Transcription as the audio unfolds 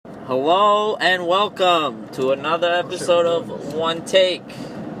Hello and welcome to another episode of One Take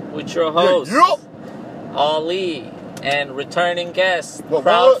with your host, Ali, and returning guest,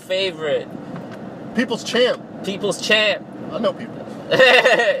 proud favorite, People's Champ. I know people.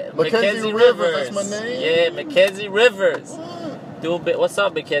 Mackenzie Rivers. That's my name. Yeah, Mackenzie Rivers. What's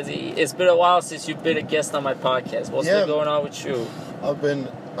up, Mackenzie? It's been a while since you've been a guest on my podcast. What's been going on with you? I've been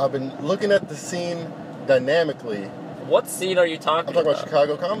looking at the scene dynamically. What scene are you talking about? I'm talking about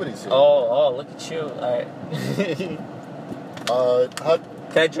Chicago comedy scene. Oh, look at you. All right.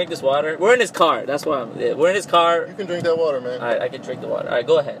 Can I drink this water? We're in his car. That's why we're in his car. You can drink that water, man. All right, I can drink the water. All right,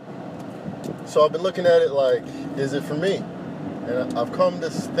 go ahead. So I've been looking at it like, is it for me? And I've come to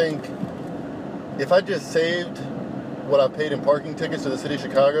think, if I just saved what I paid in parking tickets to the city of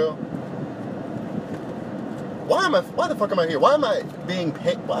Chicago, why the fuck am I here? Why am I paying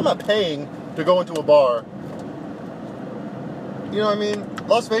to go into a bar? You know what I mean?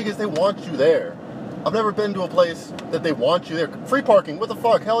 Las Vegas, they want you there. I've never been to a place that they want you there. Free parking, what the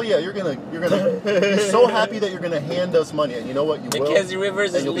fuck? Hell yeah, you're so happy that you're gonna hand us money, and you know what? You will. Mackenzie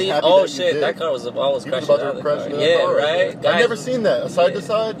Rivers is leaving. Oh shit, that car was almost crashing out of the car. Yeah, right. I've never seen that. A side to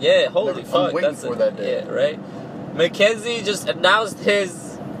side. Yeah, holy fuck. I'm waiting for that day. Yeah, right. Mackenzie just announced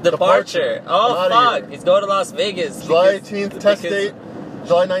his departure. Oh fuck, he's going to Las Vegas. July 18th test date.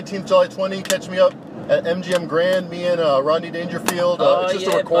 July 19th, July 20th. Catch me up at MGM Grand, me and Rodney Dangerfield. It's just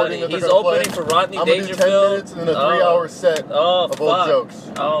a recording that they're going to play. He's opening for Rodney Dangerfield. I'm going to do 10 minutes and then a 3-hour set of old jokes.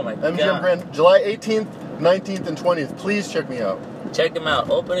 Oh, my God. MGM Grand, July 18th, 19th, and 20th. Please check me out. Check him out.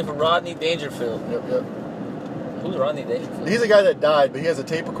 Opening for Rodney Dangerfield. Yep. Who's Rodney Dangerfield? He's a guy that died, but he has a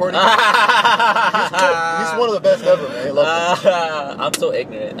tape recording. He's one of the best ever, man. I love him. I'm so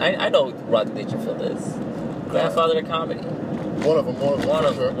ignorant. I know who Rodney Dangerfield is. Grandfather of comedy. One of them.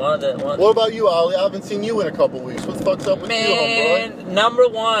 What about you, Ali? I haven't seen you in a couple weeks. What the fuck's up with you, homeboy? Man, number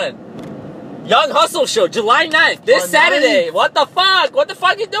one. Young Hustle Show, July 9th. This Saturday. What the fuck? What the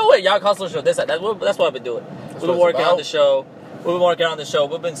fuck you doing? Young Hustle Show. That's what I've been doing. We've been working on the show.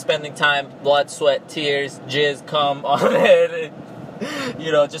 We've been spending time, blood, sweat, tears, jizz, cum on it.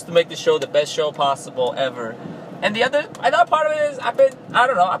 Just to make the show the best show possible ever. And the other part of it is I've been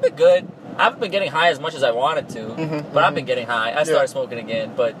good. I haven't been getting high as much as I wanted to, but I've been getting high. I started smoking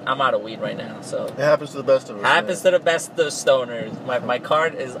again, but I'm out of weed right now. So it happens to the best of us. Happens to the best of stoners. My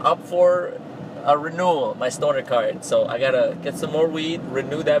card is up for a renewal, my stoner card. So I gotta get some more weed,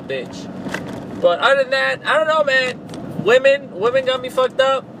 renew that bitch. But other than that, I don't know, man. Women got me fucked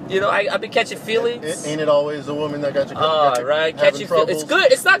up. I've been catching feelings. Ain't it always the woman that got you? Right. Catching feelings. It's good.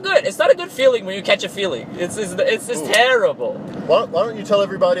 It's not good. It's not a good feeling when you catch a feeling. It's terrible. Why don't you tell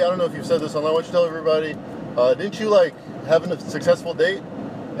everybody? I don't know if you've said this online. Why don't you tell everybody? Didn't you having a successful date,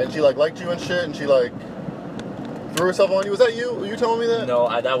 and she liked you and shit, and she threw herself on you? Was that you? Were you telling me that? No,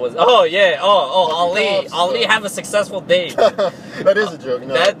 that was. Oh yeah. Ali have a successful date. That is a joke.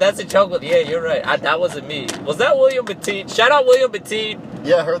 No. That's a joke. Yeah, you're right. That wasn't me. Was that William Bettine? Shout out William Bettine.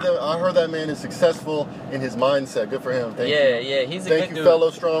 Yeah, I heard that man is successful in his mindset. Good for him. Thank you. Yeah, he's a good dude. Thank you,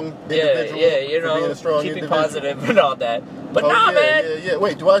 fellow strong individual. Yeah, for being a strong keeping individual. positive and all that. But man. Yeah.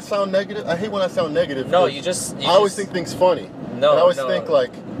 Wait, do I sound negative? I hate when I sound negative. No, I always think things funny. No, I always think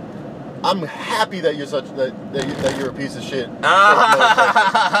I'm happy that you're that you're a piece of shit.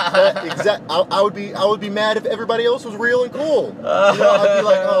 I would be mad if everybody else was real and cool. I'd be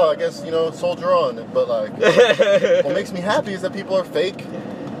like, I guess soldier on. But what makes me happy is that people are fake,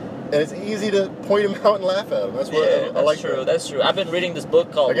 and it's easy to point them out and laugh at them. That's what I like. That's true. I've been reading this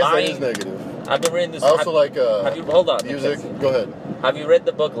book called Lying. That is negative. I've been reading this. I also like. Hold on. Music. Go ahead. Have you read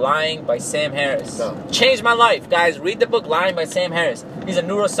the book Lying by Sam Harris? No. Changed my life, guys. Read the book Lying by Sam Harris. He's a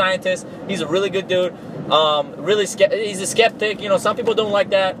neuroscientist. He's a really good dude. He's a skeptic. Some people don't like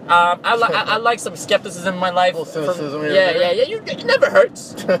that. I like some skepticism in my life. A little cynicism here. Yeah. It never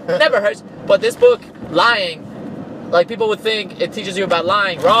hurts. Never hurts. But this book, Lying, people would think it teaches you about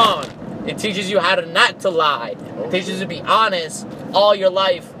lying. Wrong. It teaches you how to not to lie. It teaches you to be honest all your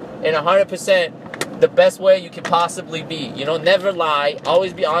life and 100%. The best way you can possibly be. Never lie.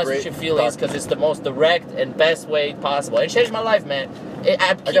 Always be honest with your feelings because it's the most direct and best way possible. It changed my life, man.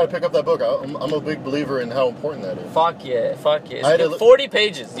 I gotta pick up that book. I'm a big believer in how important that is. Fuck yeah. It's 40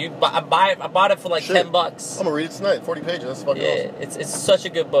 pages. I bought it for $10. I'm gonna read it tonight. 40 pages. That's fucking awesome. It's such a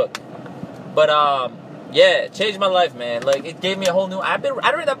good book. But it changed my life, man. It gave me a whole new. I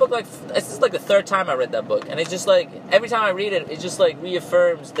read that book this is the third time I read that book, and it's just every time I read it, it just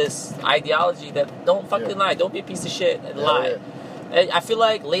reaffirms this ideology that don't fucking lie, don't be a piece of shit and lie. And I feel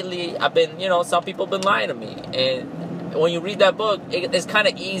like lately I've been, some people have been lying to me, and when you read that book, it's kind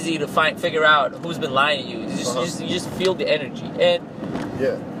of easy to figure out who's been lying to you. You just feel the energy, and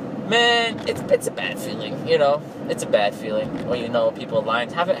Man, it's a bad feeling, you know. It's a bad feeling when you know people are lying.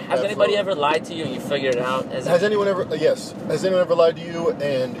 Has anybody ever lied to you and you figured it out? Has anyone ever? Yes. Has anyone ever lied to you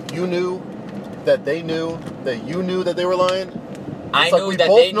and you knew that they knew that you knew that they were lying? I knew knew that they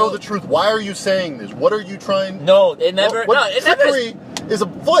both know knew. the truth. Why are you saying this? What are you trying? No, it never. Trickery is a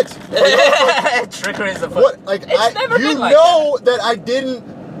foot. Trickery is a foot. What? Like it's never you been like know that I didn't.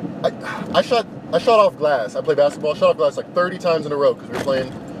 I shot off glass. I play basketball. I shot off glass like 30 times in a row because we were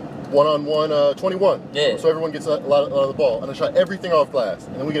playing one-on-one 21. Yeah. So everyone gets a lot of the ball, and I shot everything off glass.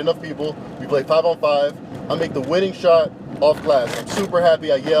 And then we get enough people. We play 5-on-5. I make the winning shot off glass. I'm super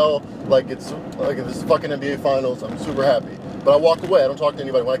happy. I yell like it's like this fucking NBA Finals. I'm super happy. But I walk away. I don't talk to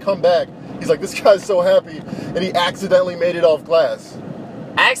anybody. When I come back, he's like, "This guy's so happy," and he accidentally made it off glass.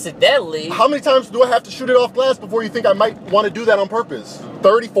 Accidentally? How many times do I have to shoot it off glass before you think I might want to do that on purpose?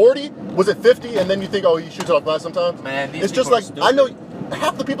 30, 40? Was it 50? And then you think, oh, he shoots it off glass sometimes? Man, these it's just people like, are stupid. I know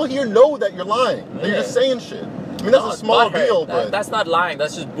half the people here know that you're lying. They're just saying shit. I mean, that's a small deal, but... That's not lying.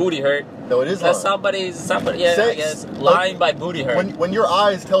 That's just booty hurt. No, it is that's lying. Somebody, yeah, I guess. Lying by booty hurt. When your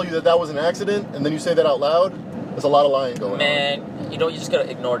eyes tell you that was an accident, and then you say that out loud, there's a lot of lying going on. Man, you know, you just gotta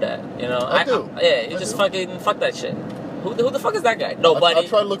ignore that, you know? I do. You just fucking fuck that shit. Who the fuck is that guy? Nobody. I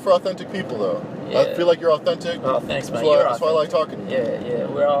try to look for authentic people, though. Yeah. I feel like you're authentic. Oh, thanks, man. That's why I like talking to you. Yeah,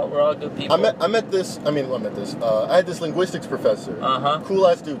 we're all good people. I met this. I had this linguistics professor. Cool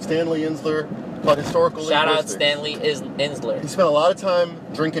ass dude, Stanley Insler, taught historical Shout linguistics. out Stanley Insler. He spent a lot of time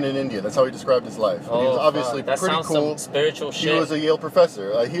drinking in India. That's how he described his life. Oh, he was obviously that pretty sounds cool. Some spiritual shit. He was a Yale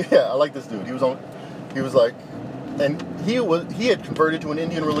professor. I like this dude. He was like, and he had converted to an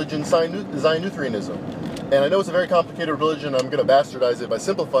Indian religion, Zionuthrianism. And I know it's a very complicated religion. I'm going to bastardize it by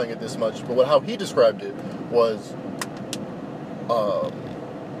simplifying it this much. But how he described it was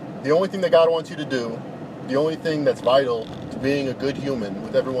the only thing that God wants you to do, the only thing that's vital to being a good human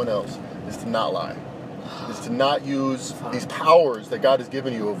with everyone else, is to not lie. Is to not use these powers that God has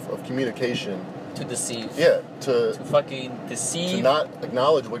given you of communication. To deceive. Yeah, to fucking deceive. To not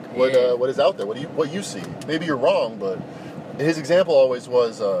acknowledge what is out there, what you see. Maybe you're wrong, but his example always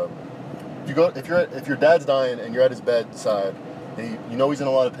was... if your dad's dying and you're at his bedside, and you know he's in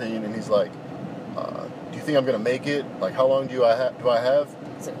a lot of pain, and he's like, "Do you think I'm gonna make it? Like, how long do I have?"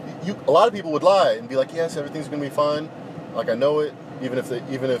 A lot of people would lie and be like, "Yes, everything's gonna be fine. Like, I know it, even if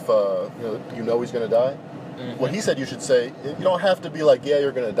you know he's gonna die." Mm-hmm. What he said you should say, you don't have to be like, "Yeah,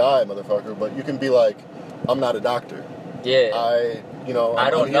 you're gonna die, motherfucker," but you can be like, "I'm not a doctor. Yeah, I don't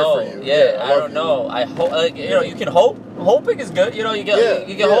I'm know. Here for you. Yeah, I don't know. I hope you can hope. Hoping is good. You know, you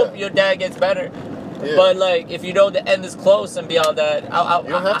can hope your dad gets better. Yeah. But like, if you know the end is close and beyond that, you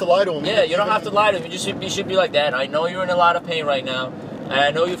don't have to lie to him. Yeah, you don't have to lie to him. You should be like, "Dad, I know you're in a lot of pain right now, and I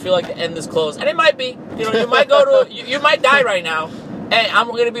know you feel like the end is close, and it might be. You know, you might go to you might die right now, and I'm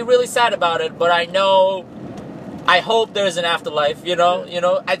gonna be really sad about it. But I hope there's an afterlife. You know,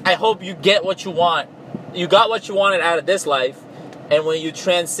 I hope you get what you want. You got what you wanted out of this life, and when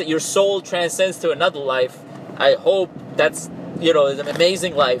your soul transcends to another life, I hope that's an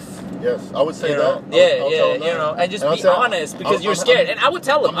amazing life." Yes, I would say that. I'll and just be honest because you're scared. And I would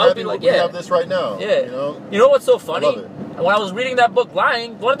tell him, I would be like, "Yeah, we have this right now." Yeah, you know what's so funny? I love it. When I was reading that book,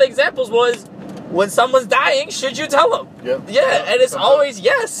 Lying, one of the examples was when someone's dying, should you tell them? Yeah, and it's always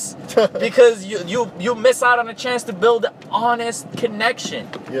yes, because you miss out on a chance to build an honest connection.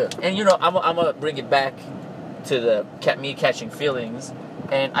 Yeah, and I'm gonna bring it back to me catching feelings,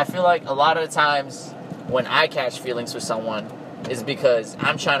 and I feel like a lot of the times when I catch feelings for someone is because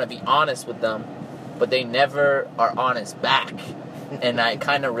I'm trying to be honest with them, but they never are honest back. And I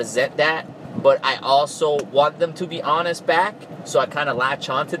kind of resent that, but I also want them to be honest back, so I kind of latch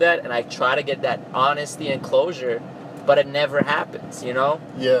onto that, and I try to get that honesty and closure, but it never happens,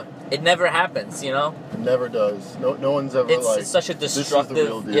 Yeah. It never happens, It never does. No one's ever it's such a destructive... This is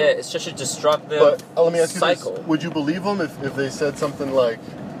the real deal. Yeah, it's such a destructive But let me ask you cycle. this. Would you believe them if they said something like,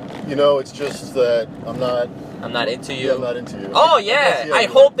 it's just that I'm not into you. Yeah, I'm not into you. Oh, yeah. I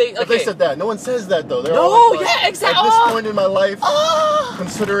hope they... If they said that. No one says that, though. They're exactly. At this point in my life,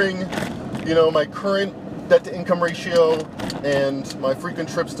 considering, my current debt-to-income ratio and my frequent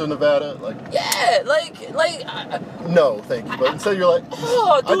trips to Nevada, no, thank you. But instead you're like...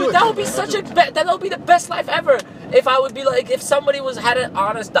 Oh, dude, that would be that would be the best life ever. If I would be like... If somebody had an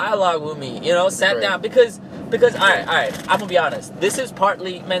honest dialogue with me, sat down. Because all right, I'm gonna be honest. This is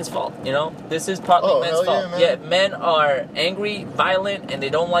partly men's fault, This is partly men's fault. Yeah, men are angry, violent, and they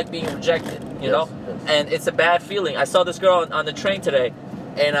don't like being rejected, Yes. And it's a bad feeling. I saw this girl on the train today,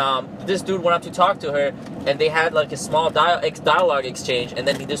 and this dude went up to talk to her, and they had like a small dialogue exchange, and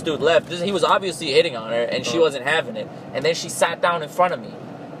then this dude left. He was obviously hitting on her, and she wasn't having it. And then she sat down in front of me,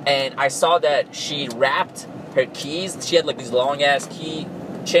 and I saw that she wrapped her keys. She had like these long ass key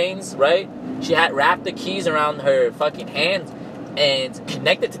chains, right? She had wrapped the keys around her fucking hands, and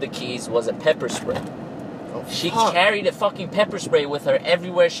connected to the keys was a pepper spray. Oh, She fuck. carried a fucking pepper spray with her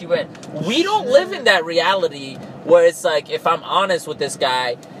everywhere she went. We don't live in that reality where it's like, if I'm honest with this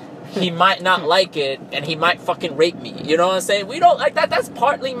guy, he might not like it, and he might fucking rape me. You know what I'm saying? We don't like that. That's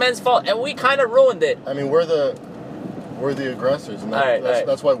partly men's fault, and we kind of ruined it. I mean, we're the aggressors, and All right.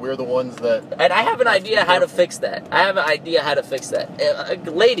 that's why we're the ones that. And I have an idea how to fix that.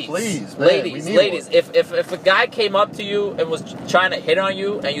 Ladies, Please, man, ladies, we need ladies. one. If a guy came up to you and was trying to hit on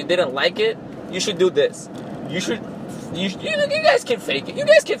you and you didn't like it, you should do this. You guys can fake it.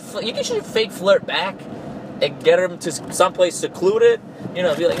 You should fake flirt back and get him to someplace secluded. You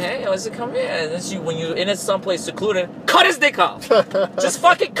know, be like, hey, what's it come here? And then when you're in someplace secluded, cut his dick off. Just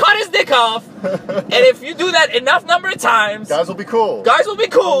fucking cut his dick off. And if you do that enough number of times, Guys will be cool. guys will be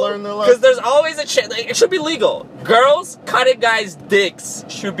cool. Learn their lesson. Because there's always a chance. Like, it should be legal. Girls cutting guys' dicks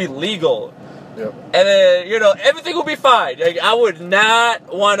should be legal. Yep. And then, you know, everything will be fine. Like, I would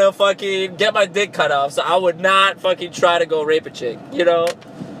not want to fucking get my dick cut off, so I would not fucking try to go rape a chick, you know?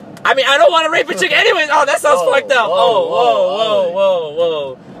 I mean, I don't want to rape a chick anyways. Oh, that sounds fucked up.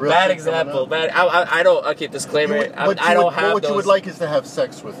 Whoa. Real Bad shit example. coming Bad. I don't. Okay, disclaimer. I don't have what those. you would like is to have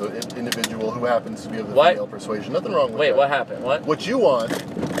sex with an individual who happens to be of the What? female persuasion. Nothing wrong with Wait, that. what happened? What? What you want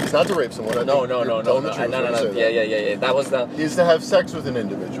is not to rape someone. I No. think you're telling the truth when you say that. Yeah. That was the. Is to have sex with an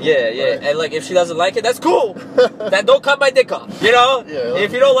individual. Yeah. right? And like, if she doesn't like it, that's cool. Then don't cut my dick off. You know? Yeah,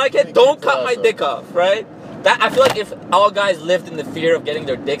 If you don't like it, keep don't your cut my ass up. dick off. Right? That I feel like if all guys lived in the fear of getting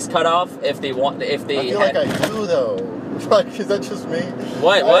their dicks cut off, if they I feel like I do though. Like, is that just me?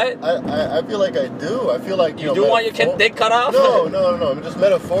 What? I feel like I do. I feel like You do want your dick cut off? No. I mean, just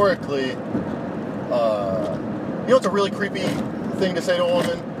metaphorically. You know, it's a really creepy thing to say to a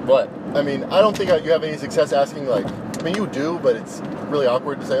woman. What? I mean, I don't think you have any success asking, like, I mean, you do, but it's really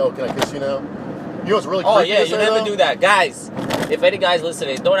awkward to say, oh, can I kiss you now? You know, it's really creepy Oh yeah, to you say, never though? do that, guys. If any guys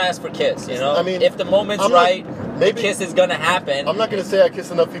listening, don't ask for kiss. You know, I mean, if the moment's I'm not- right, maybe- the kiss is gonna happen. I'm not going to say I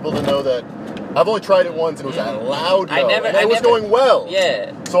kissed enough people to know that. I've only tried it once, and it was a loud no. And it was going well.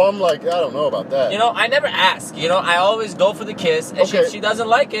 Yeah. So I'm like, I don't know about that. You know, I never ask. You know, I always go for the kiss, and Okay. if she doesn't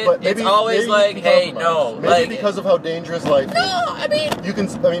like it, But it's always like, you hey, compromise. no. Maybe like, because of how dangerous life is. no, I mean, You can,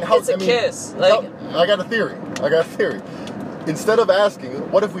 I mean, how, it's a I mean, kiss. Like, I got a theory. Instead of asking,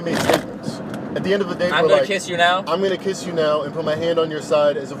 what if we made statements? At the end of the day, I'm we're gonna like, kiss you now. I'm gonna kiss you now and put my hand on your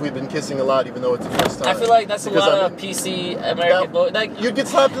side as if we've been kissing a lot, even though it's the first time. I feel like that's Because a lot I of mean, PC American boy. Like, you'd get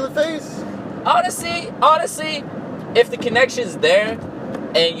slapped in the face. honestly, if the connection's there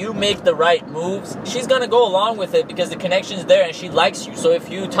and you make the right moves, she's gonna go along with it because the connection's there and she likes you. So if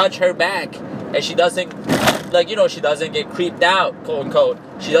you touch her back and she doesn't, like, you know, she doesn't get creeped out, quote unquote,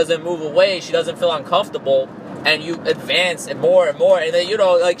 she doesn't move away, she doesn't feel uncomfortable, and you advance and more, and then, you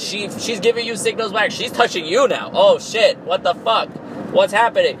know, like, she's giving you signals back. She's touching you now. Oh shit! What the fuck? What's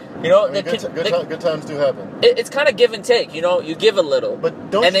happening? You know, I mean, good times do happen. it's kind of give and take. You know, you give a little, But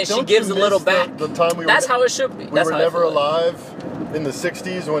and then she gives a little back. The time we That's were, how it should be. we That's were how I never feel like. alive in the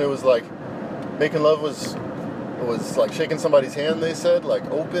 '60s when it was like making love was like shaking somebody's hand. They said, like,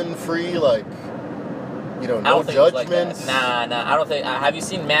 open, free, like, you know, I no don't think it was like judgments. that. Nah. I don't think. Have you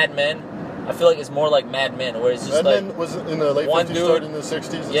seen Mad Men? I feel like it's more like Mad Men, where it's just Mad like Men was in the late one 50s, dude- started in the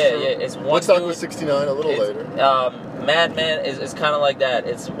 60s. yeah. It's one Woodstock dude. was 69, a little later. Mad Men is kind of like that.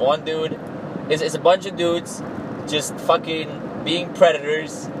 It's one dude. It's a bunch of dudes just fucking being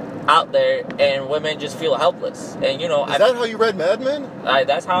predators out there, and women just feel helpless. And you know, Is that how you read Mad Men?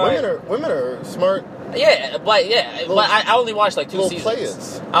 that's how Women are smart. but I only watched like 2 Little seasons.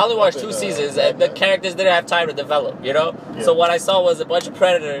 players. I only watched Up 2 in, seasons, Mad and the Men. characters didn't have time to develop, you know? Yeah. So what I saw was a bunch of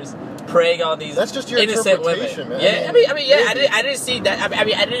predators preying on these That's just your innocent women. interpretation, man. Yeah, I didn't see that. I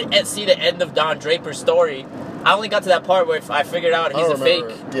didn't see the end of Don Draper's story. I only got to that part where I figured out he's a fake.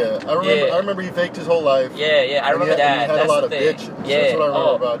 Yeah, I remember he faked his whole life. Yeah, I And remember he that. had That's a lot the of thing. bitches. Yeah, That's what I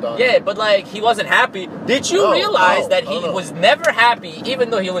remember about Don. Yeah, but like he wasn't happy. Did you No, realize no, that I he don't know. was never happy,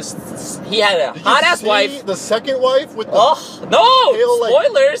 even though he had a Did hot you ass see wife? the second wife with the Oh no! pale,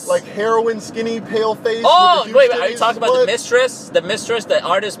 Spoilers. like heroin, skinny, pale face. Oh, with the wait, huge are you titties? talking about What? the mistress, the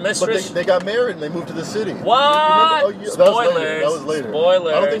artist But mistress? they got married and they moved to the city. What? You remember? Oh, that was later.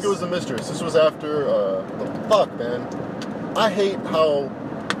 Spoilers. I don't think it was the mistress. This was after. The fuck, man. I hate how.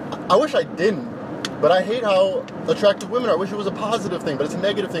 I wish I didn't, but I hate how attractive women are. I wish it was a positive thing, but it's a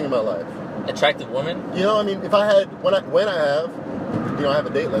negative thing in my life. Attractive woman? You know, I mean, if I had when I have, you know, I have a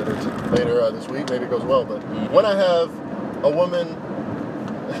date later this week. Maybe it goes well, but when I have a woman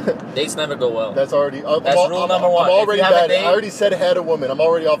Dates never go well. That's already. That's rule number one. I'm already If you have a bad. date- I already said had a woman. I'm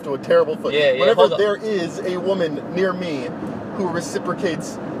already off to a terrible foot. Yeah, Whenever hold on. there is a woman near me who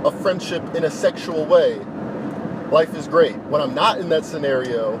reciprocates a friendship in a sexual way, life is great. When I'm not in that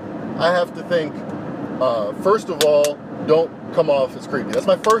scenario, I have to think, first of all, don't come off as creepy. That's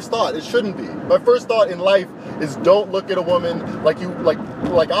my first thought. It shouldn't be. My first thought in life is don't look at a woman like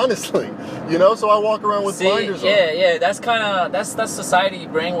honestly, you know. So I walk around with blinders on. Yeah. That's society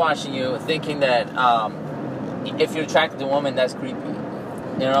brainwashing you, thinking that if you're attracted to a woman, that's creepy.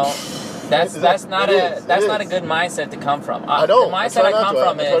 You know, that's not a good mindset to come from. I don't. The mindset I come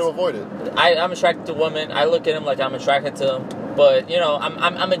from I try to avoid it. I'm attracted to a woman. I look at him like I'm attracted to him, but you know,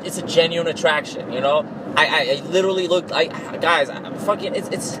 it's a genuine attraction. You know, I literally look like guys. I'm fucking.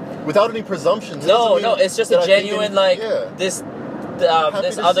 It's without any presumptions. No, it's just a genuine this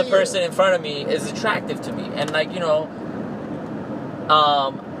other see person in front of me is attractive to me, and like, you know,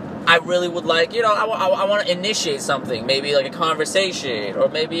 I really would like, you know, I want to initiate something, maybe like a conversation, or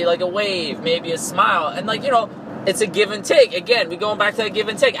maybe like a wave, maybe a smile, and like, you know, it's a give and take. Again, we going back to that give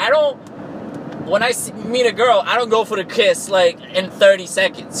and take. When I meet a girl, I don't go for the kiss like in 30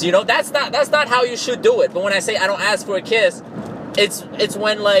 seconds. You know, that's not how you should do it. But when I say I don't ask for a kiss, it's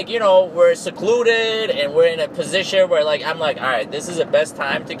when, like, you know, we're secluded and we're in a position where, like, I'm like, all right, this is the best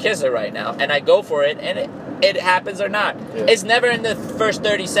time to kiss her right now, and I go for it, and it happens or not. Yeah. It's never in the first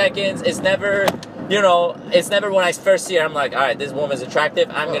 30 seconds. It's never, you know, it's never when I first see her, I'm like, all right, this woman's attractive,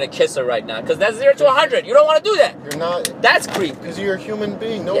 I'm going to kiss her right now. Because that's 0 to 100. You don't want to do that. You're not. That's creep. Because you're a human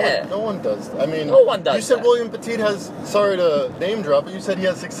being. No one does. I mean, no one does. You said that. William Petit has, sorry to name drop, but you said he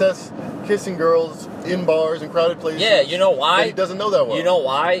has success kissing girls in bars and crowded places. Yeah, you know why? He doesn't know that well. You know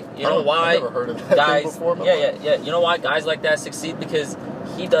why? I've never heard of that guys, thing before. Yeah. You know why guys like that succeed? Because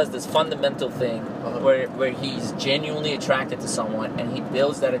he does this fundamental thing where he's genuinely attracted to someone, and he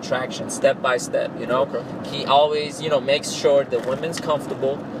builds that attraction step by step, you know? Okay. He always, you know, makes sure the woman's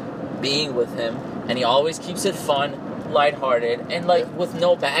comfortable being with him, and he always keeps it fun, lighthearted, and like with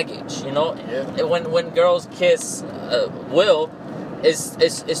no baggage, you know? Yeah. When girls kiss Will,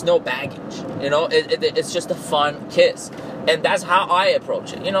 it's no baggage, you know? It's just a fun kiss. And that's how I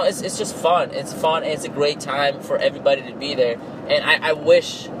approach it. You know, it's just fun. It's fun, and it's a great time for everybody to be there. And I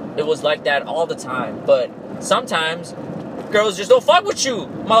wish it was like that all the time. But sometimes girls just don't fuck with you,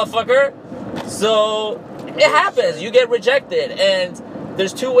 motherfucker. So it happens. You get rejected. And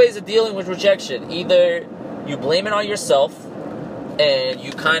there's two ways of dealing with rejection. Either you blame it on yourself and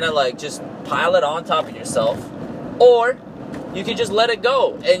you kind of like just pile it on top of yourself, or you can just let it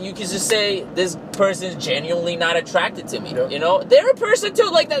go, and you can just say, this person is genuinely not attracted to me. You know, they're a person too.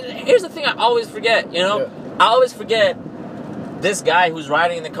 Like that. Here's the thing I always forget. You know, I always forget this guy who's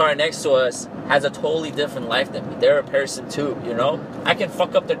riding in the car next to us has a totally different life than me. They're a person too. You know, I can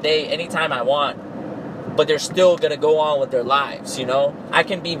fuck up their day anytime I want, but they're still gonna go on with their lives. You know, I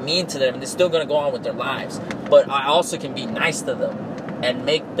can be mean to them, and they're still gonna go on with their lives. But I also can be nice to them and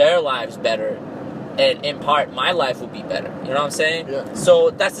make their lives better. And in part, my life would be better. You know what I'm saying? Yeah. So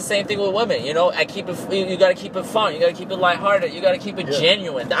that's the same thing with women. You know, I keep it. You got to keep it fun. You got to keep it lighthearted. You got to keep it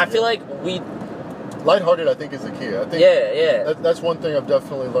genuine. I feel like lighthearted, I think, is the key. I think. Yeah. That's one thing I've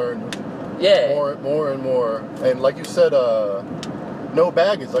definitely learned. Yeah. More and more. And like you said, no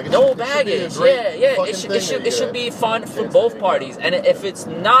baggage. Like no baggage. It should be fun for both parties. And if it's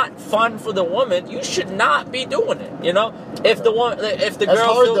not fun for the woman, you should not be doing it. You know, if the girl. That's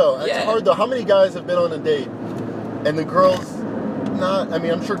hard though. It's hard though. How many guys have been on a date and the girl's not? I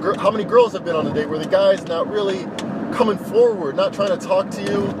mean, I'm sure. How many girls have been on a date where the guy's not really coming forward, not trying to talk to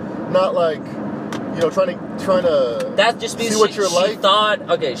you, not like, you know, trying to. That just means see what you're like. She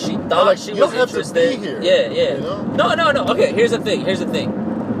thought she was interested. Here, yeah. You know? No. Okay, here's the thing. Here's the thing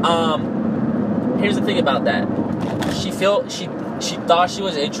about that. She thought she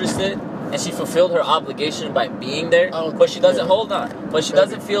was interested, and she fulfilled her obligation by being there. But she doesn't But she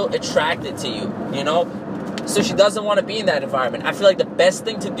doesn't feel attracted to you. You know. So she doesn't want to be in that environment. I feel like the best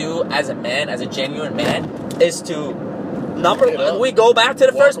thing to do as a man, as a genuine man, is to we go back to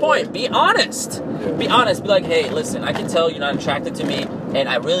the first point. Be honest. Yeah. Be honest. Be like, hey, listen, I can tell you're not attracted to me, and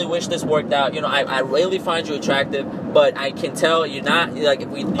I really wish this worked out. You know, I really find you attractive, but I can tell you're not, like,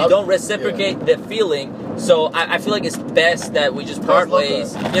 you don't reciprocate the feeling. So I feel like it's best that we just part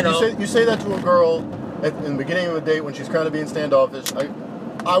ways. You know, you say that to a girl in the beginning of a date when she's kind of being standoffish.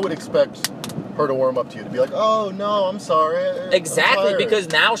 I would expect her to warm up to you, to be like, oh no, I'm sorry. Exactly, because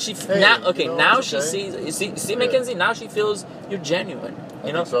now she sees Mackenzie. Now she feels you're genuine.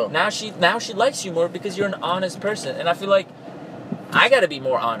 You know, so. now she likes you more because you're an honest person, and I feel like I got to be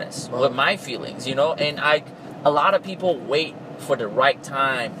more honest with my feelings. You know, and a lot of people wait for the right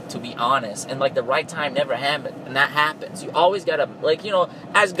time to be honest, and like the right time never happened, and that happens. You always gotta, like, you know,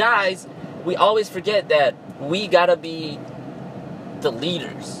 as guys, we always forget that we gotta be the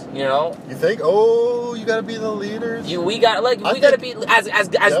leaders, you know. You think? Oh, you gotta be the leaders. We gotta be as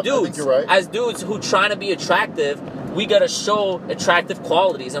dudes. I think you're right. As dudes who trying to be attractive, we gotta show attractive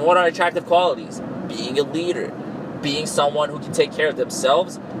qualities. And what are attractive qualities? Being a leader, being someone who can take care of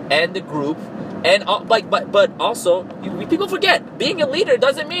themselves and the group, and but also people forget being a leader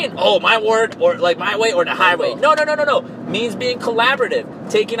doesn't mean my word or like my way or the highway. No. Means being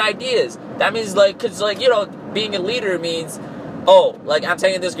collaborative, taking ideas. That means like, cause like, you know, being a leader means, like I'm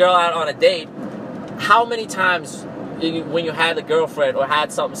taking this girl out on a date. How many times when you had a girlfriend or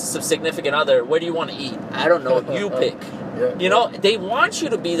had some significant other, where do you want to eat? I don't know. You pick. Yeah. You know, they want you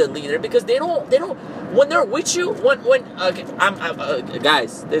to be the leader because they don't. When they're with you,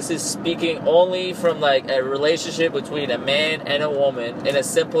 guys, this is speaking only from like a relationship between a man and a woman in a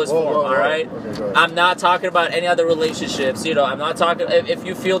simplest form. All right. Okay, go ahead. I'm not talking about any other relationships. You know, I'm not talking. If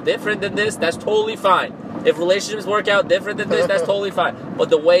you feel different than this, that's totally fine. If relationships work out different than this, that's totally fine. But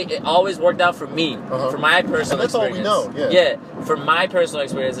the way it always worked out for me, for my personal experience, all we know. Yeah. For my personal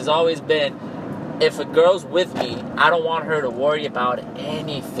experience, it's always been, if a girl's with me, I don't want her to worry about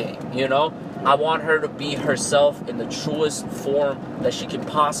anything, you know? I want her to be herself in the truest form that she can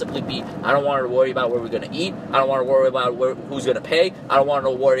possibly be. I don't want her to worry about where we're going to eat. I don't want her to worry about who's going to pay. I don't want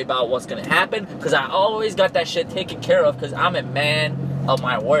her to worry about what's going to happen, because I always got that shit taken care of, because I'm a man of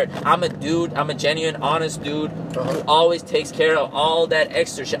my word. I'm a dude. I'm a genuine, honest dude who always takes care of all that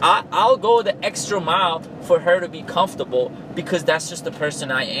extra shit. I'll go the extra mile for her to be comfortable, because that's just the person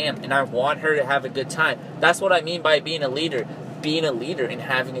I am, and I want her to have a good time. That's what I mean by being a leader. Being a leader and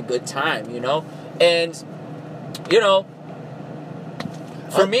having a good time, you know? And, you know,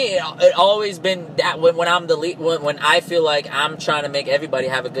 for me, it always been that when I'm the lead, when I feel like I'm trying to make everybody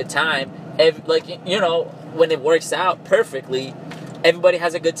have a good time, like, you know, when it works out perfectly, everybody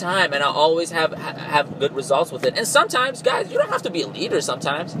has a good time, and I always have good results with it. And sometimes, guys, you don't have to be a leader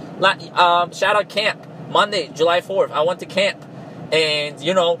sometimes. Like, shout out camp. Monday, July 4th, I went to camp, and,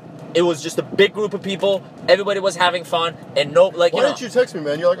 you know, it was just a big group of people. Everybody was having fun, and why didn't you text me,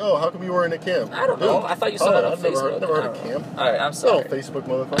 man? You're like, how come you weren't at camp? I don't know. I thought you saw it on Facebook. I've never heard of camp. All right, I'm sorry. No Facebook,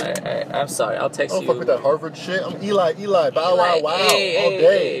 motherfucker. All right, I'm sorry. I'll text you. I don't fuck with that Harvard shit. I'm Eli, bow, wow, wow, all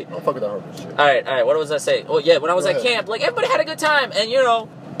day. I don't fuck with that Harvard shit. All right. What was I saying? Oh, yeah, when I was at camp, like, everybody had a good time, and, you know,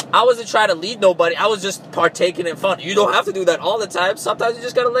 I wasn't trying to lead nobody. I was just partaking in fun. You don't have to do that all the time. Sometimes you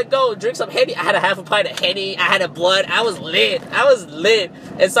just gotta let go. Drink some Henny. I had a half a pint of Henny. I had a blood. I was lit.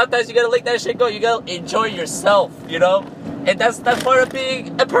 And sometimes you gotta let that shit go. You gotta enjoy yourself, you know? And that's part of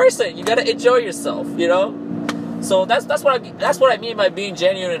being a person. You gotta enjoy yourself, you know? So that's what I mean by being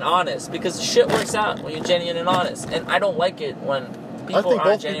genuine and honest. Because shit works out when you're genuine and honest. And I don't like it when people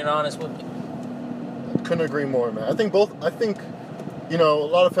aren't genuine and honest with me. Couldn't agree more, man. I think you know, a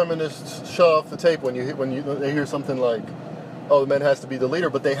lot of feminists shut off the tape when they hear something like, the man has to be the leader,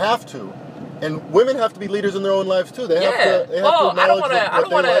 but they have to. And women have to be leaders in their own lives too. They have to acknowledge what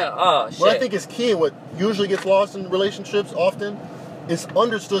they like. What I think is key, and what usually gets lost in relationships often, is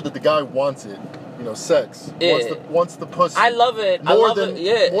understood that the guy wants it. You know, sex. Yeah. Wants the pussy. I love it. More than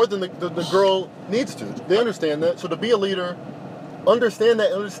the girl needs to. They understand that. So to be a leader, understand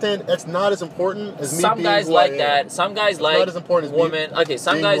that's not as important as me being Some guys like that. Some guys like not as important as women. Okay,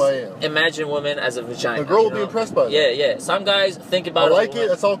 some guys imagine women as a vagina. A girl will be impressed by that. Yeah. Some guys think about I like it.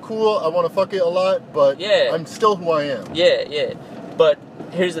 That's all cool. I want to fuck it a lot, but I'm still who I am. Yeah. But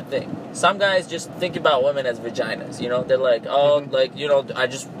here's the thing. Some guys just think about women as vaginas, you know? They're like, like, you know, I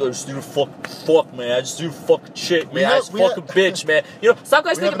just do fuck, man. I just do fuck chick, man. I just fuck a bitch, man. You know, some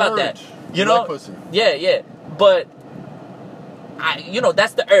guys think about that. You know? Pussy. Yeah. But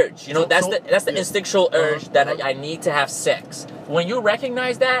that's the urge. You know, that's the instinctual urge that I need to have sex. When you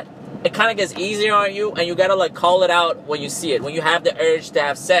recognize that, it kind of gets easier on you, and you gotta like call it out when you see it. When you have the urge to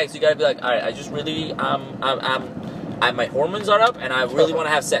have sex, you gotta be like, all right, I just really, my hormones are up, and I really want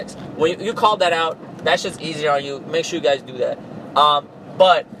to have sex. When you call that out, that shit's easier on you. Make sure you guys do that.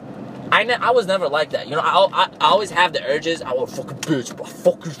 But I was never like that. You know, I always have the urges. I want to fuck a bitch, but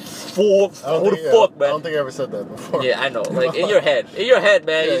fucking fuck, man. I don't think I ever said that before. Yeah, I know. Like, in your head,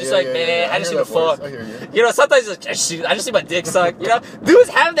 man. You're just man, I just need to fuck. I hear you. You know, sometimes it's like, I just see my dick suck. You know, dudes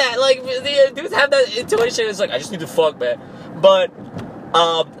have that. Like, dudes have that intuition. It's like, I just need to fuck, man. But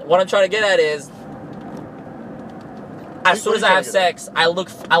what I'm trying to get at is, as soon as I have sex, I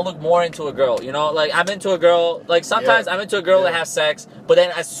look more into a girl, you know? Like, I'm into a girl, like, sometimes I'm into a girl that has sex, But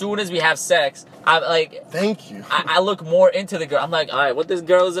then as soon as we have sex, I'm like, Thank you. I look more into the girl. I'm like, all right, what this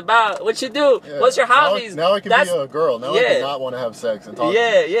girl is about? What you do? Yeah. What's your hobbies? Now I can be a girl. Now I do not want to have sex and talk.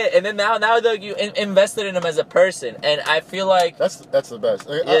 Yeah, yeah. And then now like you invested in him as a person, and I feel like that's the best.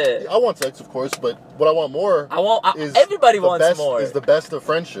 I want sex, of course, but what I want more. Everybody wants more. Is the best of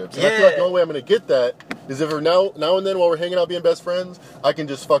friendships. And I feel like the only way I'm going to get that is if now and then while we're hanging out being best friends, I can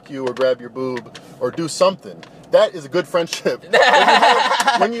just fuck you or grab your boob or do something. That is a good friendship.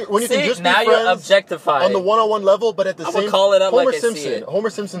 when you See, can just be now friends you're objectifying on the one-on-one level, but at the same call it up Homer like I see Simpson. it. Homer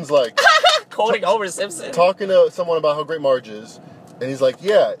Simpson's like quoting Homer Simpson, talking to someone about how great Marge is, and he's like,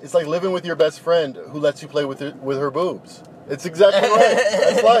 "Yeah, it's like living with your best friend who lets you play with her boobs." It's exactly right.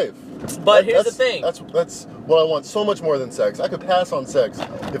 That's life. But here's the thing. That's what I want so much more than sex. I could pass on sex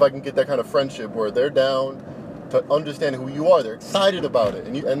if I can get that kind of friendship where they're down to understand who you are. They're excited about it,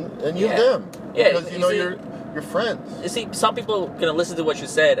 and you them. Yeah, because you're friends. You see, some people are gonna listen to what you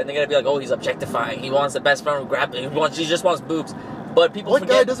said and they're gonna be like, "Oh, he's objectifying. He wants the best friend who grab. He just wants boobs." But people What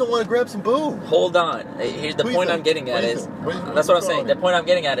forget. guy doesn't want to grab some boob? Hold on. Here's the point I'm getting at is. That's what I'm saying. The The point I'm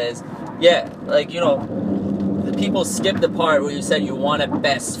getting at is, yeah, like the people skip the part where you said you want a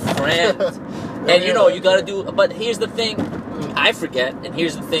best friend, and you gotta do. But here's the thing. I forget, and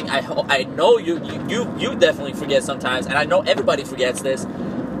here's the thing. I know you definitely forget sometimes, and I know everybody forgets this.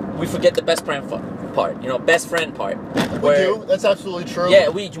 We forget the best friend part, best friend part. We do. That's absolutely true. Yeah,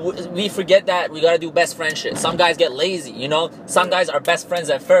 we forget that we gotta do best friendship. Some guys get lazy, Some guys are best friends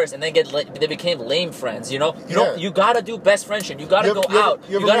at first, and then they became lame friends. You gotta do best friendship. You gotta go out.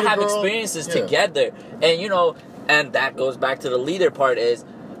 You gotta have experiences together, and and that goes back to the leader part. Is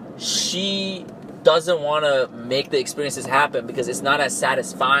she doesn't want to make the experiences happen because it's not as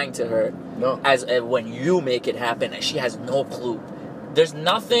satisfying to her as when you make it happen, and she has no clue. There's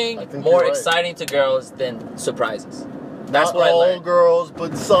nothing more exciting to girls than surprises. That's what I learned. Not all girls,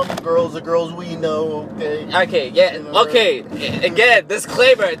 but some girls are girls we know, okay? Okay, yeah, okay. Again,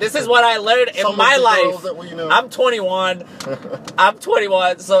 disclaimer. This is what I learned in my life. I'm 21. I'm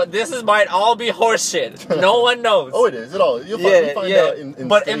 21, so this might all be horseshit. No one knows. Oh, it is. You'll find out in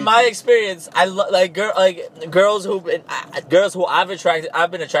But stages. in my experience, I girls who I've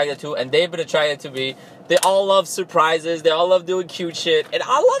been attracted to, and they've been attracted to me. They all love surprises. They all love doing cute shit. And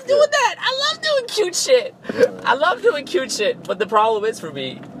I love doing that. I love doing cute shit. I love doing cute shit. But the problem is for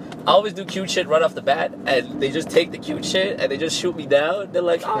me, I always do cute shit right off the bat. And they just take the cute shit and they just shoot me down. They're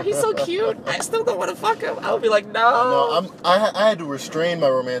like, oh, he's so cute. I still don't want to fuck him. I'll be like, no. I had to restrain my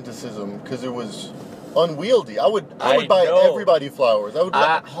romanticism because it was unwieldy. I would buy everybody flowers. I would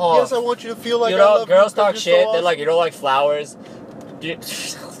yes, I want you to feel like I love you. Girls talk you're shit. so awesome. They're like, you don't like flowers.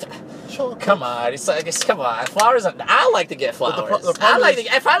 Come on, come on. Flowers. I like to get flowers. If I like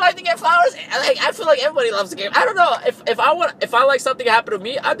to get flowers, I feel like everybody loves to get. I don't know if I like something to happen to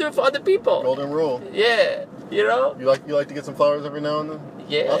me, I do it for other people. Golden rule. Yeah, You like to get some flowers every now and then.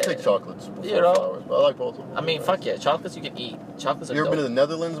 Yeah. I'll take chocolates before flowers, but I like both of them. I mean, fuck yeah, chocolates you can eat. Chocolates are You ever dope. been to the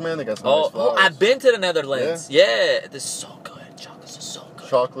Netherlands, man? They got some nice flowers. I've been to the Netherlands. Yeah, this is so good. Chocolates are so good.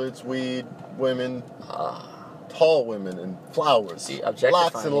 Chocolates, weed, women. Tall women and flowers. See,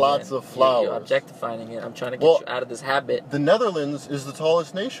 objectifying lots and lots of flowers. You're objectifying it. I'm trying to get you out of this habit. The Netherlands is the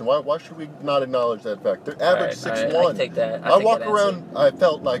tallest nation. Why should we not acknowledge that fact? They're average 6'1". I take that. I walk around. I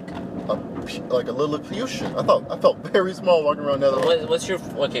felt like a Lilliputian. I felt very small walking around Netherlands. What's your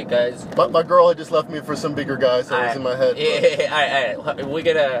guys? My girl had just left me for some bigger guy, so it was in my head. Yeah, all right. We're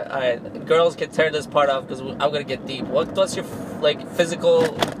gonna. Girls can turn this part off because I'm gonna get deep. What's your physical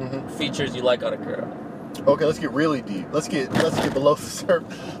features you like on a girl? Okay, let's get really deep. Let's get below the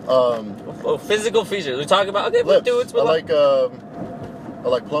surface. Physical features. We talk about lips. Dudes. I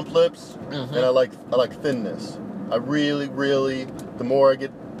like plump lips, and I like thinness. I really, the more I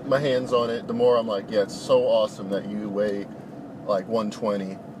get my hands on it, the more I'm like, yeah, it's so awesome that you weigh like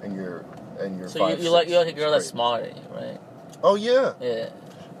 120 and you're so 5'6". you like a girl that's smaller than you, right? Oh yeah. Yeah.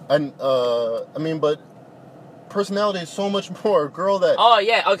 And but personality is so much more. A girl that. Oh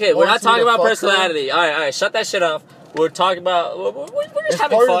yeah, okay. We're not talking about personality. All right. Shut that shit off. We're talking about. We're just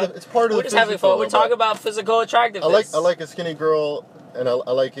having fun. It's part of we're the just having fun. We're talking about physical attractiveness. I like a skinny girl, and I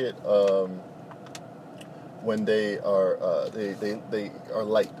like it when they are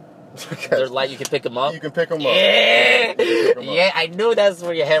light. They're light. You can pick them up. You can pick them up. Yeah, I knew that's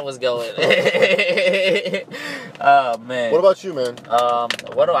where your head was going. Oh man. What about you, man?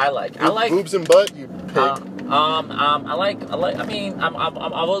 What do I like? I like boobs and butt. You pig. I've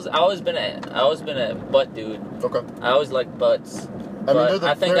always been a butt dude. Okay. I always like butts. I mean,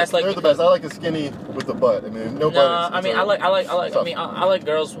 I think that's like they're the best. I like a skinny with the butt. I mean, no butt. I like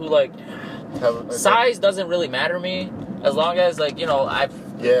girls who like size doesn't really matter to me. As long as, like, you know,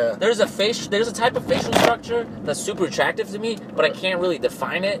 Yeah. there's a type of facial structure that's super attractive to me, but I can't really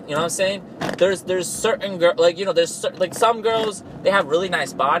define it. You know what I'm saying? There's certain girl, like, you know, like some girls, they have really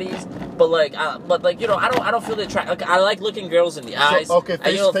nice bodies, but like you know, I don't feel the attract. Like, I like looking girls in the eyes. So, okay,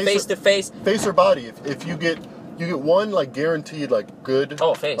 and, you know, face to face. Face or body. If you get one like guaranteed like good.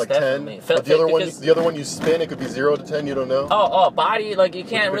 Oh, face, like definitely. 10. But the other one you spin, it could be 0 to 10. You don't know. Oh, body, like, you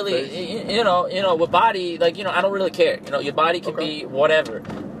can't really, you know, with body, like, you know, I don't really care. You know, your body can be whatever,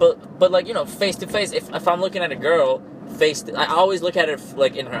 but like, you know, face to face. If I'm looking at a girl, I always look at her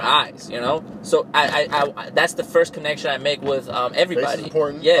like in her eyes. You know, so I that's the first connection I make with everybody. Face is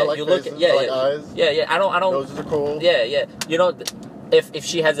important. Yeah, I like you faces. look at I like eyes. Yeah. I don't. Noses are cool. Yeah. You know. If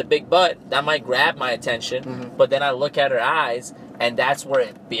she has a big butt, that might grab my attention, but then I look at her eyes, and that's where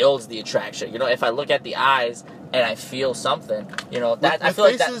it builds the attraction. You know, if I look at the eyes and I feel something, you know, that I feel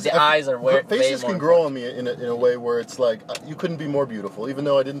like the eyes are where faces can grow on me in a way where it's like you couldn't be more beautiful. Even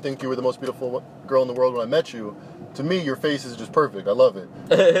though I didn't think you were the most beautiful girl in the world when I met you, to me your face is just perfect. I love it.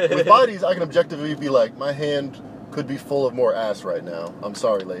 With bodies, I can objectively be like, my hand could be full of more ass right now. I'm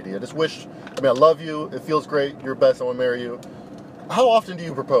sorry, lady. I just wish. I mean, I love you. It feels great. You're best. I want to marry you. How often do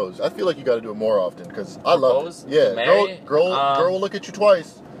you propose? I feel like you got to do it more often because I love it. Yeah, girl will look at you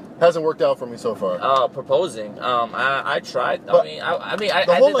twice. Hasn't worked out for me so far. Proposing. I tried. But I mean,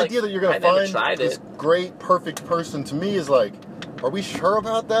 the whole idea that you're gonna find this great, perfect person to me is like, are we sure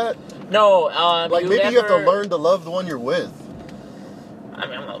about that? No. Like maybe you have to learn to love the one you're with. I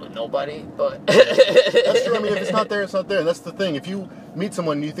mean, I'm not with nobody, but that's true. I mean, if it's not there, it's not there. And that's the thing. If you meet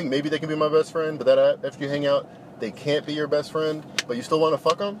someone and you think maybe they can be my best friend, but that after you hang out, they can't be your best friend, but you still want to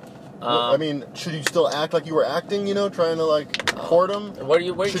fuck them? I mean, should you still act like you were acting, you know, trying to, like, court them? Where are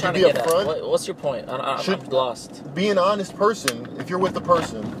you trying to get at? What's your point? I'm lost. Be an honest person. If you're with the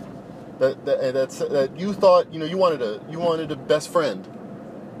person that you thought, you know, you wanted a best friend,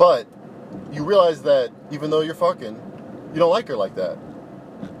 but you realize that even though you're fucking, you don't like her like that.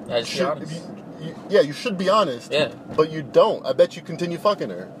 Yeah, just be honest. You should be honest. Yeah. But you don't. I bet you continue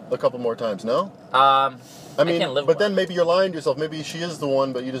fucking her a couple more times, no? I mean, but then maybe you're lying to yourself. Maybe she is the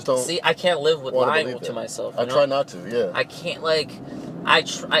one, but you just don't. See, I can't live with lying to myself. I try not to. Yeah. I can't, like.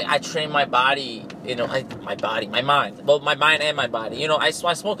 I train my body, you know, my mind. Well, my mind and my body. You know, I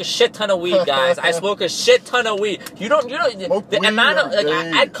smoke a shit ton of weed, guys. I smoke a shit ton of weed. You know, the amount of, like,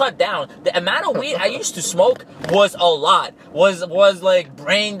 I'd cut down. The amount of weed I used to smoke was a lot. Was like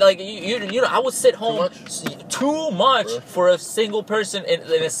brain, like, you know, I would sit home too much for a single person in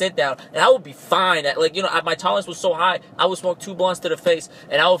a sit down, and I would be fine. Like, you know, my tolerance was so high, I would smoke 2 blunts to the face,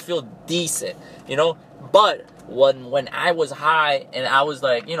 and I would feel decent, you know, but when I was high and I was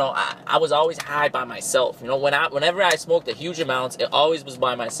like, you know, I was always high by myself. You know, whenever I smoked the huge amounts, it always was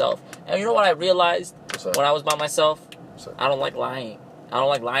by myself. And you know what I realized when I was by myself? I don't like lying. I don't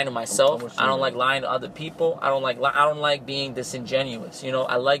like lying to myself. I don't like lying to other people. I don't like being disingenuous. You know,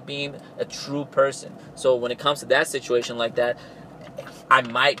 I like being a true person. So when it comes to that situation like that, I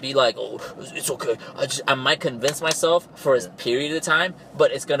might be like, oh, it's okay. I might convince myself for a period of time,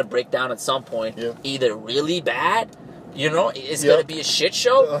 but it's gonna break down at some point. Yeah. Either really bad, you know, it's gonna be a shit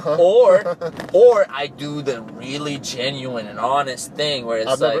show, or I do the really genuine and honest thing where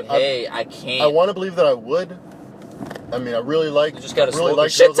it's I can't. I want to believe that I would. I mean, I really like. You just gotta smoke a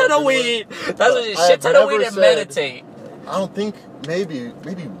shit ton of weed. That's what you shit ton of weed and meditate. I don't think maybe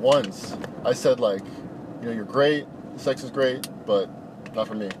once I said, like, you know, you're great, sex is great, but not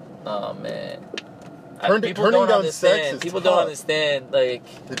for me. Oh man. People don't understand. People don't understand. Like,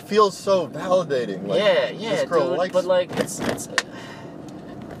 it feels so validating. Like, this girl dude. Likes, but like, it's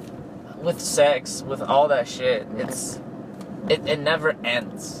with sex, with all that shit. It never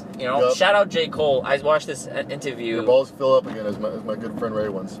ends. You know. Yep. Shout out J. Cole. I watched this interview. Your balls fill up again, as my good friend Ray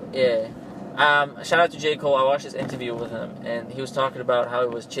once said. Yeah. Shout out to J. Cole. I watched this interview with him, and he was talking about how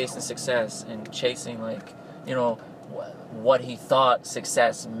he was chasing success and chasing, like, you know, what he thought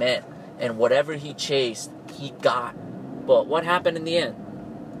success meant, and whatever he chased, he got. But what happened in the end?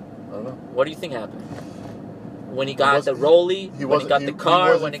 I don't know. What do you think happened? When he got the Rollie, when he got the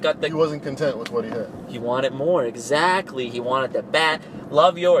car, when he got the... He wasn't content with what he had. He wanted more, exactly. He wanted the bat.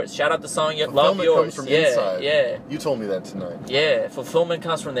 Love Yours. Shout out the song Love Yours. Comes from inside. Yeah. You told me that tonight. Yeah, fulfillment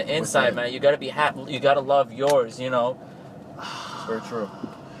comes from the inside, man. You gotta be happy. You gotta love yours, you know. It's very true.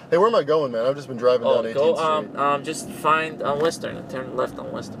 Hey, where am I going, man? I've just been driving down 18th Street. Just find Western and turn left on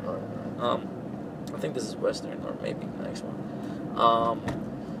Western. All right. I think this is Western, or maybe the next one.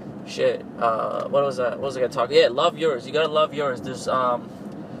 What was that? What was I gonna talk? Yeah, love yours. You gotta love yours.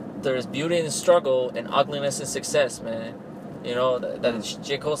 There's beauty in the struggle and ugliness in success, man. You know, that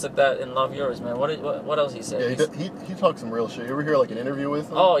J. Cole said that in Love Yours, man. What else he said? Yeah, he talks some real shit. You ever hear like an interview with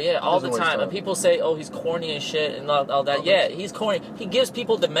him? Oh yeah, all the time. And people say, oh, he's corny and shit and all that. Yeah, he's corny. He gives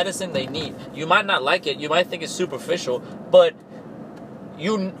people the medicine they need. You might not like it. You might think it's superficial, but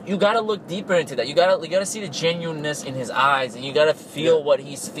you gotta look deeper into that. You gotta see the genuineness in his eyes, and you gotta feel what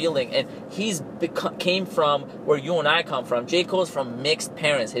he's feeling. And he's came from where you and I come from. J. Cole's from mixed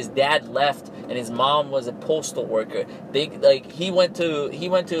parents. His dad left, and his mom was a postal worker. He went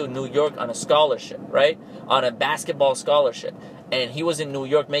to New York on a scholarship, right? On a basketball scholarship. And he was in New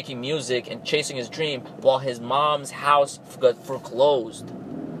York making music and chasing his dream while his mom's house got foreclosed.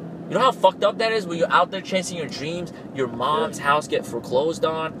 You know how fucked up that is when you're out there chasing your dreams, your mom's house get foreclosed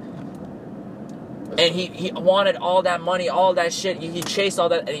on? And he wanted all that money, all that shit. He chased all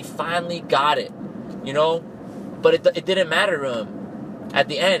that, and he finally got it, you know? But it didn't matter to him. At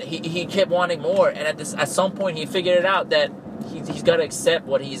the end, he kept wanting more, and at some point he figured it out that he's got to accept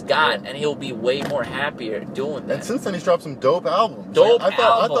what he's got, and he'll be way more happier doing that. And since then, he's dropped some dope albums. I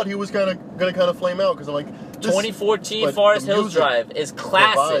thought he was gonna kind of flame out because I'm like, 2014 Forest Hills Drive is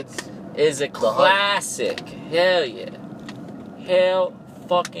classic. Is a classic. Hell yeah. Hell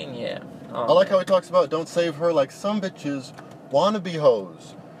fucking yeah. Oh, I like how he talks about don't save her like some bitches wanna be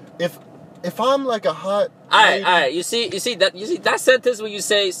hoes. If I'm like a hot lady, all right. You see that sentence when you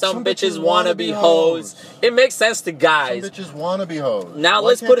say some bitches wanna be hoes. It makes sense to guys. Some bitches wanna be hoes. Now Why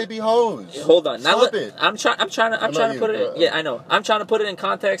let's can't put they be hoes. Hold on. Stop it. I'm trying to put it. Yeah, I know. I'm trying to put it in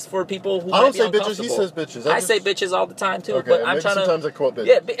context for people who. I don't might say be bitches. He says bitches. I say bitches all the time too. Okay, but I'm trying sometimes I quote bitches.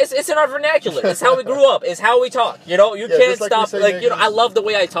 Yeah, it's in our vernacular. It's how we grew up. It's how we talk. You know, you can't stop. Like, you know, I love the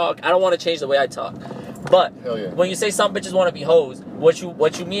way I talk. I don't want to change the way I talk. But when you say some bitches want to be hoes, what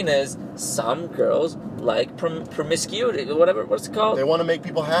you mean is some girls like promiscuity, what's it called? They want to make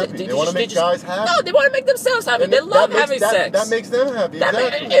people happy. They want to make guys happy. No, they want to make themselves happy. They love having sex. That makes them happy.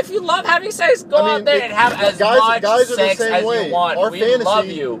 Exactly. If you love having sex, go out there and have as much sex as you want. Our we fantasy love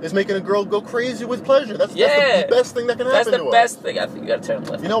you. is making a girl go crazy with pleasure. That's the best thing that can happen to us. That's the best thing. I think you gotta turn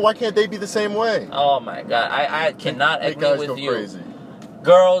left. You know, why can't they be the same way? Oh my god, I cannot agree with you. Crazy.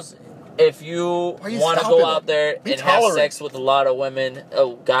 Girls, if you want to go out there and have sex with a lot of women,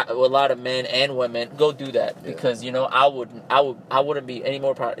 with a lot of men and women, go do that. Because you know, I wouldn't be any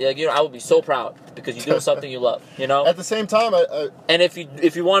more proud. Like, you know, I would be so proud because you're doing something you love. You know. At the same time, and if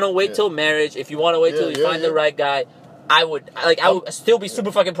you want to wait till marriage, if you want to wait till you find the right guy, I would still be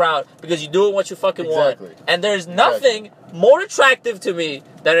super fucking proud because you're doing what you fucking want. And there's nothing more attractive to me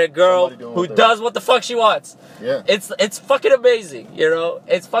than a girl who does what the fuck she wants. Yeah. It's fucking amazing, you know?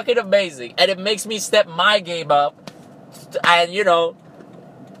 It's fucking amazing. And it makes me step my game up. And, you know,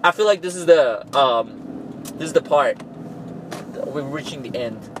 I feel like this is the part. We're reaching the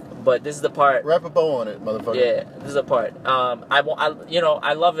end. But this is the part. Wrap a bow on it, motherfucker. Yeah, this is the part.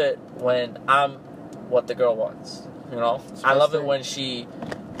 I love it when I'm what the girl wants. You know, I love it when she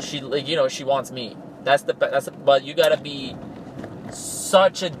like, you know, she wants me. But you gotta be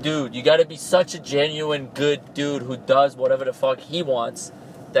such a dude. You gotta be such a genuine good dude who does whatever the fuck he wants.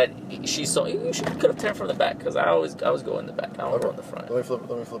 That she's so. You could have turned from the back because I always go in the back. I don't go in the front. Let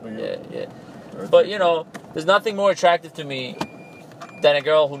me flip it. Yeah. But you know, there's nothing more attractive to me than a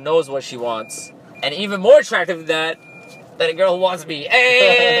girl who knows what she wants, and even more attractive than that. Than a girl who wants me.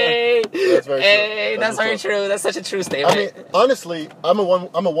 Hey, that's very true. That's very true. That's such a true statement. I mean, honestly, I'm a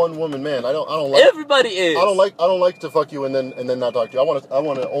one woman man. I don't like. Everybody is. I don't like to fuck you and then not talk to you. I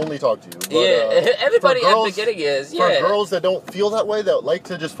want to only talk to you. But, everybody at the beginning is. Yeah. For girls that don't feel that way, that like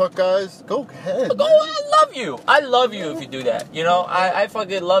to just fuck guys, go ahead. I love you if you do that. You know, I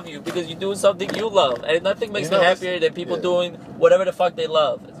fucking love you because you're doing something you love, and nothing makes me happier than people doing whatever the fuck they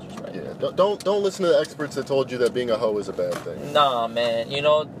love. Yeah, don't listen to the experts that told you that being a hoe is a bad thing. Nah, man. You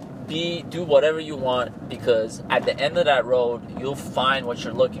know, do whatever you want because at the end of that road, you'll find what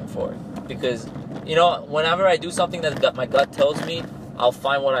you're looking for. Because, you know, whenever I do something that my gut tells me, I'll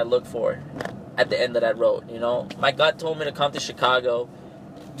find what I look for at the end of that road. You know, my gut told me to come to Chicago,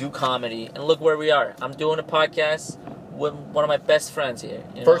 do comedy, and look where we are. I'm doing a podcast with one of my best friends here.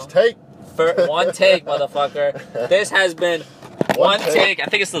 First take. One take, motherfucker. This has been one take. I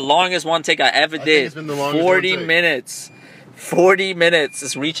think it's the longest one take I ever did. It's been the longest 40 minutes. 40 minutes.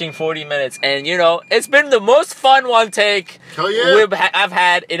 It's reaching 40 minutes. And, you know, it's been the most fun one take I've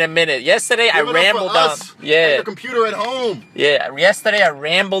had in a minute. Yesterday, I rambled on. Yeah. Your computer at home. Yeah. Yesterday, I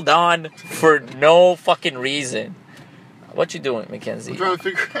rambled on for no fucking reason. What you doing, Mackenzie? I'm trying to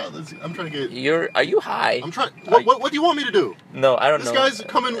figure out this. I'm trying to get... Are you high? I'm trying... What do you want me to do? No, I don't know. This guy's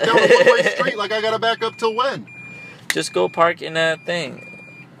coming down a one-way street like I gotta back up till when? Just go park in that thing.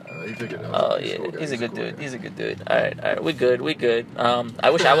 He figured it out. Oh yeah, he's a good dude. He's a good dude. All right, we good. I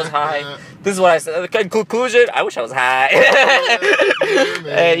wish I was high. This is what I said. In conclusion, I wish I was high.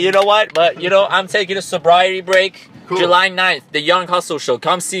 Hey, you know what? But I'm taking a sobriety break. Cool. July 9th, the Young Hustle Show.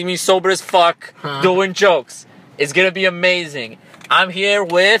 Come see me sober as fuck, doing jokes. It's gonna be amazing. I'm here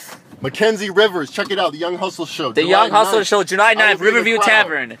with Mackenzie Rivers. Check it out, the Young Hustle Show. The Young Hustle Show, July 9th, Riverview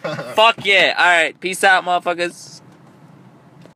Tavern. Fuck yeah. All right, peace out, motherfuckers.